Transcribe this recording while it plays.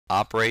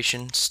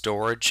Operation,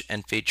 Storage,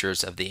 and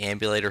Features of the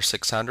Ambulator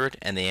 600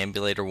 and the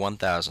Ambulator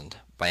 1000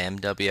 by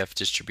MWF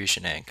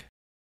Distribution Inc.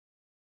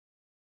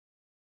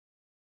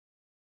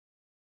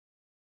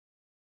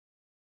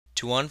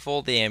 To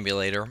unfold the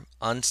ambulator,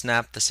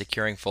 unsnap the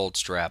securing fold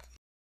strap.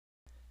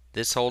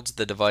 This holds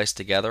the device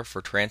together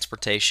for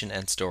transportation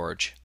and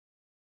storage.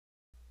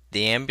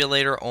 The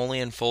ambulator only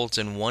unfolds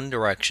in one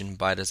direction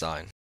by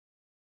design.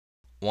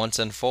 Once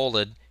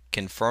unfolded,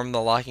 confirm the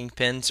locking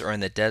pins are in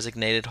the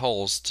designated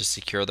holes to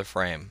secure the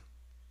frame.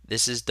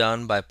 This is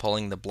done by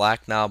pulling the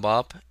black knob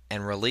up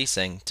and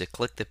releasing to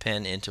click the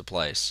pin into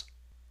place.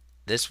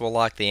 This will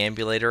lock the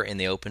ambulator in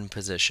the open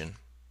position.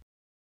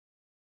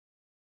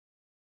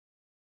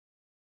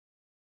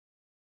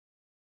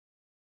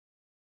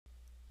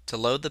 To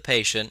load the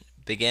patient,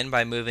 begin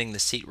by moving the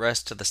seat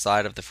rest to the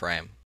side of the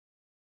frame.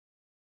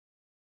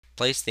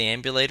 Place the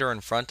ambulator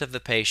in front of the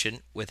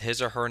patient with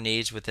his or her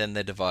knees within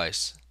the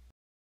device.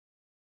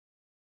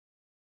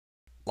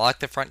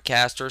 Lock the front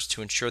casters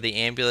to ensure the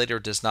ambulator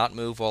does not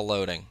move while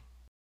loading.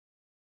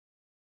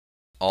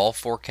 All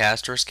 4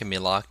 casters can be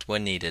locked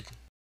when needed.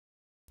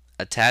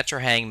 Attach or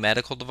hang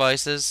medical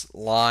devices,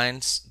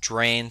 lines,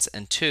 drains,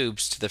 and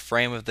tubes to the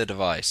frame of the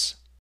device.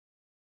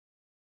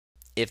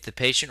 If the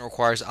patient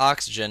requires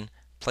oxygen,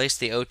 place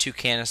the O2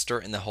 canister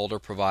in the holder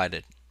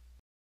provided.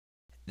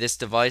 This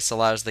device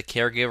allows the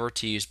caregiver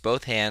to use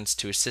both hands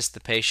to assist the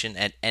patient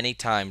at any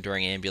time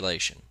during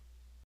ambulation.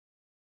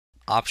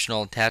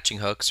 Optional attaching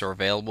hooks are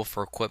available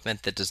for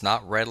equipment that does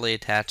not readily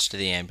attach to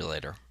the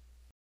ambulator.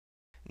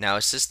 Now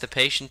assist the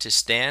patient to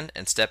stand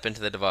and step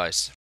into the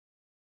device.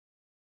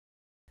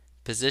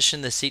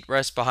 Position the seat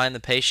rest behind the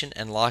patient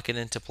and lock it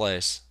into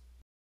place.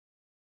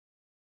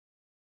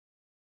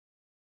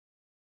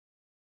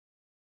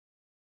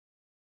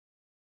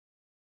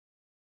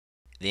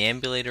 The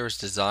ambulator is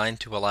designed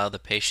to allow the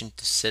patient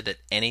to sit at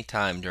any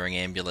time during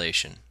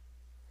ambulation.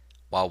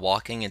 While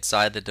walking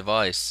inside the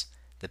device,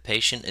 the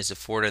patient is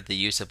afforded the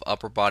use of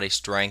upper body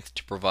strength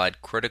to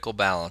provide critical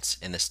balance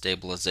in the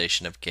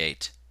stabilization of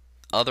gait.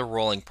 Other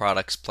rolling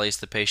products place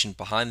the patient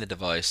behind the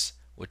device,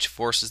 which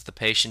forces the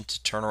patient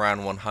to turn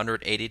around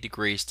 180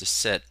 degrees to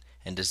sit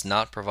and does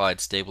not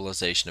provide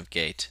stabilization of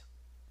gait.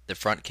 The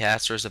front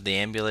casters of the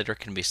ambulator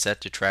can be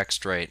set to track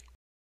straight.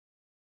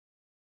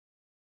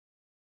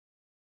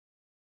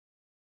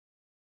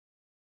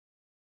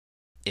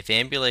 If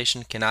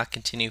ambulation cannot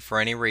continue for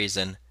any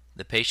reason,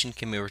 the patient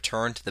can be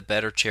returned to the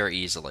better chair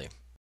easily.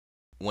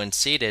 When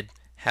seated,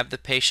 have the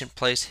patient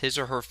place his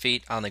or her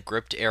feet on the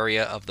gripped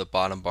area of the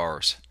bottom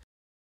bars.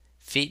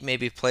 Feet may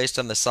be placed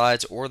on the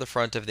sides or the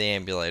front of the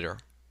ambulator.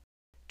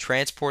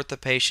 Transport the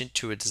patient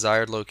to a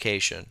desired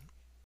location.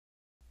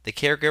 The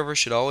caregiver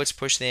should always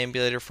push the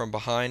ambulator from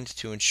behind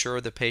to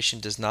ensure the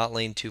patient does not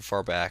lean too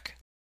far back.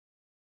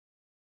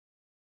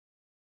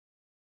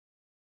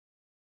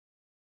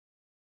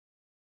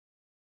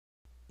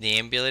 The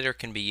ambulator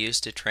can be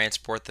used to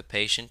transport the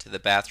patient to the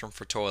bathroom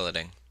for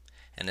toileting,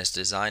 and is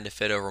designed to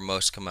fit over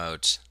most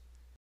commodes.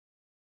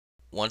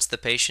 Once the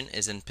patient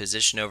is in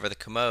position over the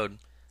commode,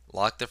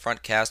 lock the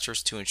front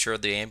casters to ensure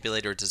the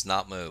ambulator does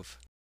not move.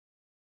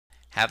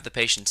 Have the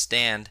patient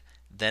stand,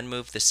 then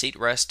move the seat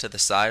rest to the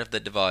side of the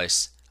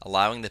device,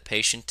 allowing the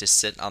patient to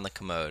sit on the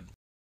commode.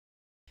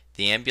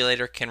 The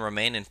ambulator can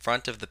remain in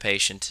front of the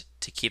patient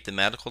to keep the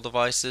medical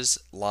devices,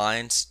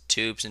 lines,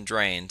 tubes, and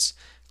drains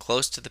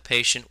close to the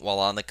patient while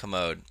on the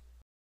commode.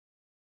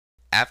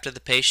 After the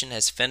patient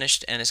has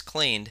finished and is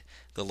cleaned,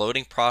 the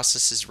loading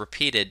process is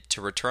repeated to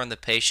return the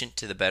patient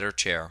to the better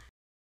chair.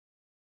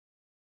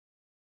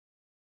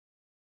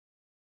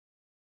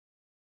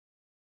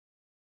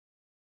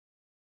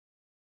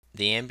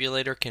 The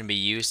ambulator can be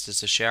used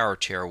as a shower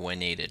chair when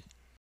needed.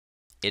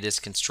 It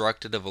is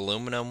constructed of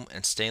aluminum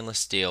and stainless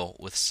steel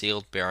with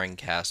sealed bearing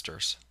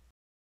casters.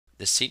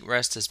 The seat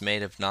rest is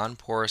made of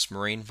non-porous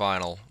marine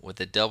vinyl with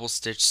a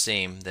double-stitched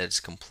seam that is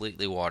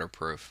completely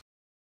waterproof.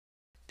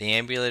 The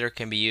ambulator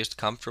can be used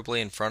comfortably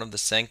in front of the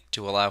sink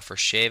to allow for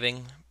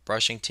shaving,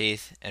 brushing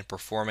teeth, and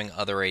performing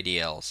other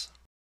ADLs.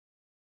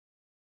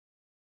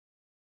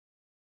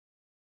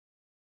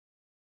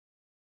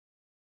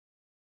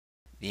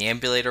 The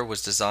ambulator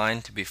was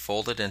designed to be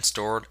folded and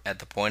stored at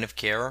the point of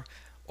care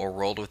or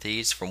rolled with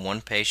ease from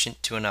one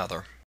patient to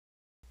another.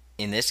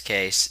 In this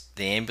case,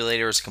 the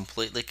ambulator is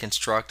completely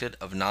constructed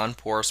of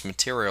non-porous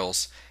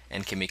materials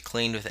and can be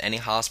cleaned with any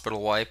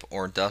hospital wipe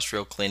or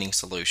industrial cleaning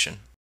solution.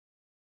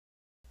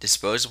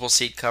 Disposable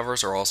seat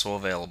covers are also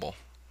available.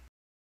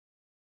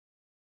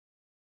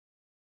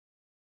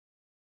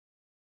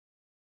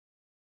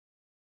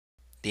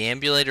 The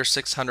Ambulator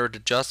 600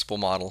 adjustable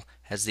model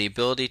has the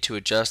ability to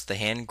adjust the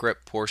hand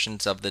grip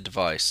portions of the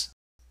device.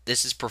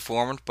 This is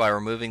performed by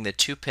removing the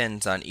 2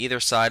 pins on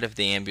either side of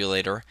the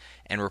ambulator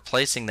and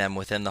replacing them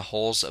within the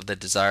holes of the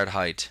desired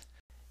height.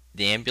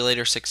 The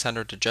Ambulator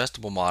 600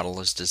 adjustable model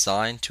is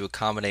designed to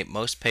accommodate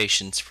most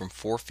patients from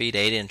 4 feet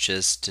 8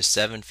 inches to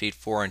 7 feet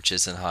 4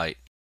 inches in height.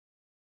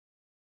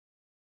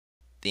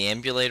 The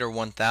Ambulator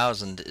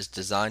 1000 is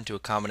designed to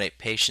accommodate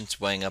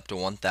patients weighing up to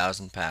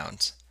 1,000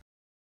 pounds.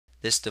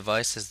 This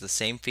device has the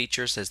same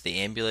features as the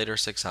Ambulator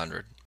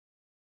 600.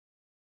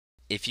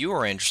 If you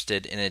are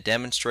interested in a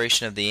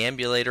demonstration of the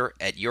Ambulator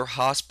at your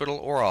hospital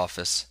or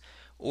office,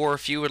 or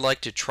if you would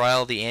like to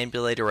trial the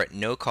Ambulator at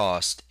no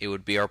cost, it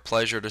would be our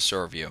pleasure to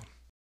serve you.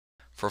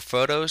 For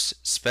photos,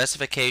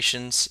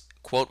 specifications,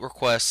 quote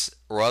requests,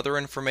 or other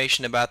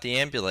information about the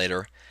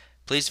Ambulator,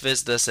 please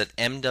visit us at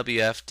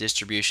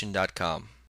mwfdistribution.com.